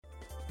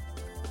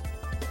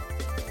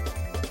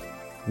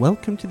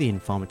Welcome to the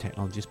Informa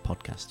Technologies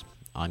podcast.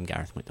 I'm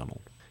Gareth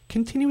McDonald.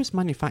 Continuous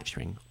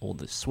manufacturing, or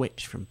the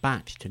switch from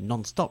batch to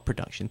non-stop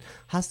production,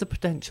 has the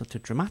potential to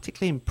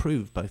dramatically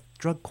improve both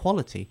drug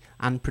quality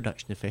and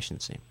production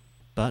efficiency.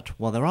 But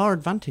while there are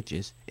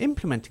advantages,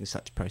 implementing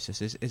such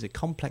processes is a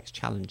complex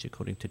challenge,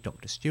 according to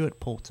Dr.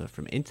 Stuart Porter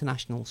from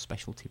International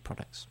Specialty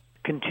Products.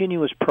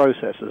 Continuous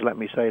processes, let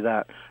me say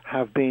that,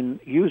 have been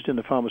used in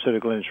the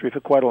pharmaceutical industry for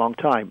quite a long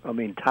time. I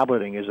mean,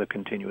 tableting is a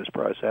continuous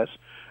process.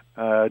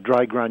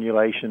 Dry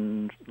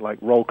granulation, like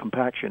roll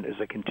compaction, is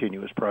a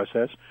continuous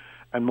process.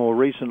 And more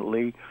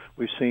recently,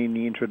 we've seen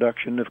the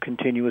introduction of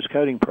continuous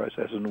coating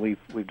process, and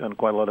we've done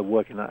quite a lot of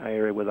work in that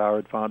area with our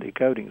Advanti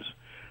coatings.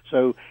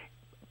 So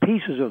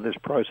pieces of this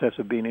process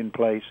have been in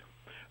place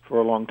for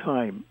a long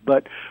time.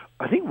 But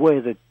I think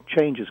where the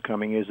change is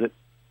coming is that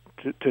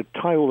to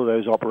tie all of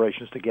those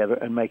operations together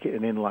and make it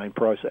an inline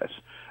process.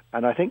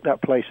 And I think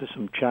that places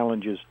some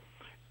challenges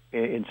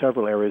in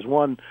several areas.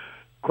 One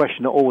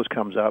question that always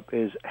comes up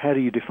is, how do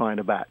you define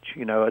a batch?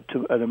 You know, at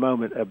the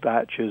moment, a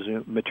batch is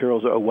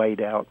materials that are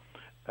weighed out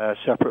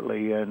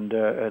separately and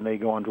they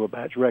go onto a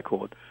batch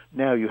record.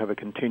 Now you have a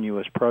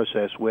continuous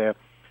process where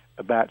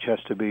a batch has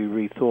to be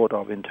rethought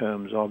of in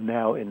terms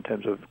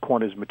of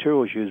quantities of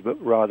materials used, but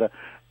rather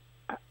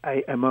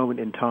a moment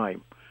in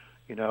time.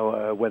 You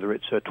know, whether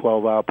it's a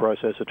 12-hour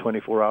process, a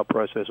 24-hour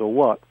process, or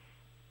what,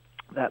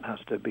 that has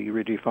to be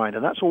redefined.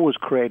 And that's always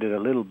created a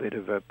little bit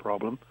of a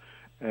problem,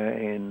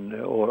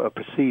 or a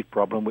perceived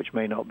problem, which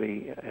may not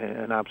be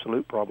an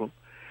absolute problem.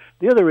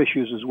 The other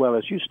issues as well,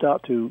 as you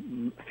start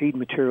to feed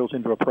materials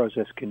into a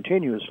process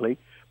continuously,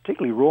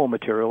 particularly raw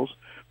materials,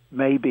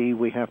 maybe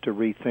we have to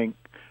rethink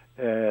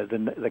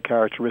the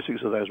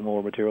characteristics of those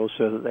raw materials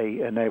so that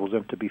they enable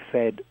them to be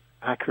fed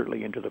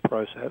accurately into the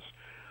process.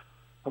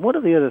 And one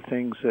of the other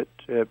things that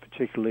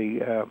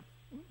particularly,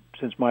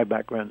 since my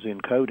background's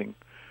in coding,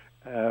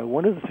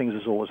 one of the things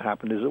that's always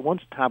happened is that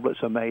once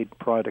tablets are made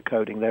prior to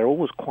coating, they're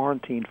always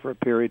quarantined for a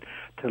period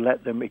to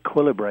let them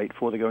equilibrate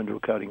before they go into a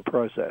coating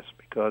process,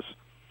 because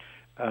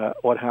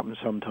what happens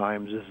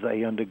sometimes is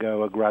they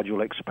undergo a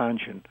gradual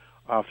expansion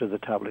after the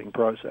tableting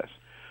process.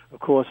 Of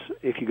course,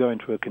 if you go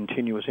into a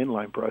continuous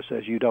inline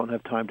process, you don't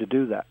have time to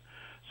do that.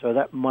 So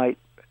that might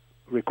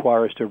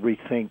require us to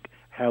rethink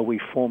how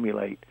we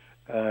formulate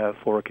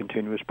for a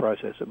continuous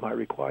process. It might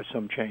require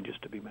some changes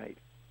to be made.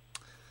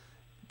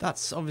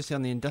 That's obviously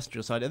on the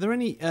industrial side. Is there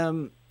any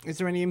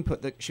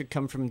input that should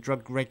come from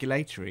drug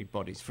regulatory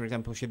bodies? For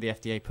example, should the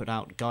FDA put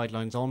out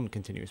guidelines on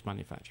continuous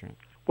manufacturing?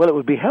 Well, it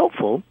would be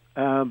helpful,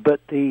 but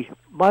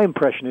my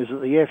impression is that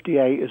the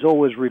FDA is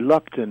always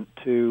reluctant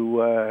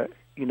to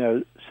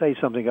say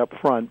something up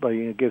front, but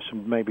give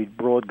some maybe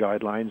broad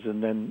guidelines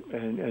and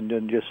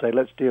then just say,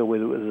 let's deal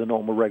with it with the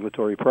normal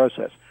regulatory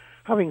process.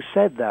 Having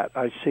said that,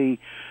 I see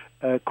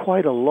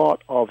quite a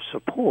lot of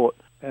support,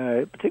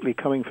 particularly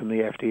coming from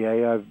the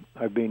FDA.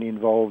 I've been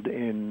involved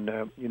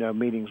in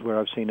meetings where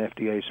I've seen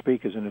FDA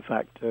speakers, and in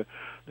fact,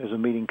 there's a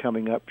meeting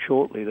coming up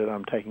shortly that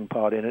I'm taking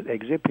part in at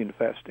Excipient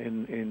Fest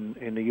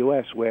in the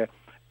U.S., where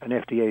an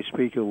FDA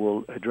speaker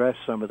will address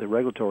some of the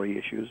regulatory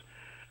issues.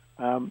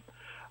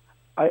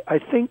 I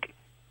think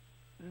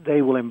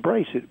they will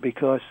embrace it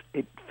because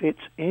it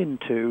fits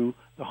into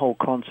the whole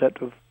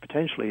concept of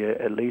potentially,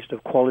 at least,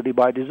 of quality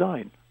by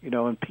design,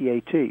 and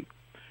PAT.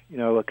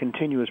 A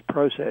continuous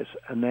process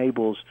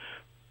enables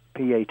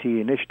PAT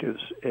initiatives,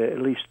 at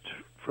least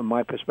from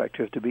my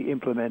perspective, to be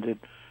implemented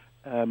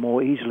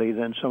more easily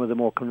than some of the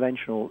more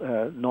conventional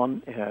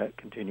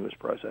non-continuous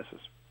processes.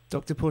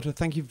 Dr. Porter,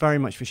 thank you very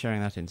much for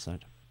sharing that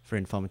insight. For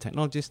Informa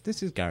Technologies,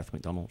 this is Gareth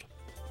McDonald.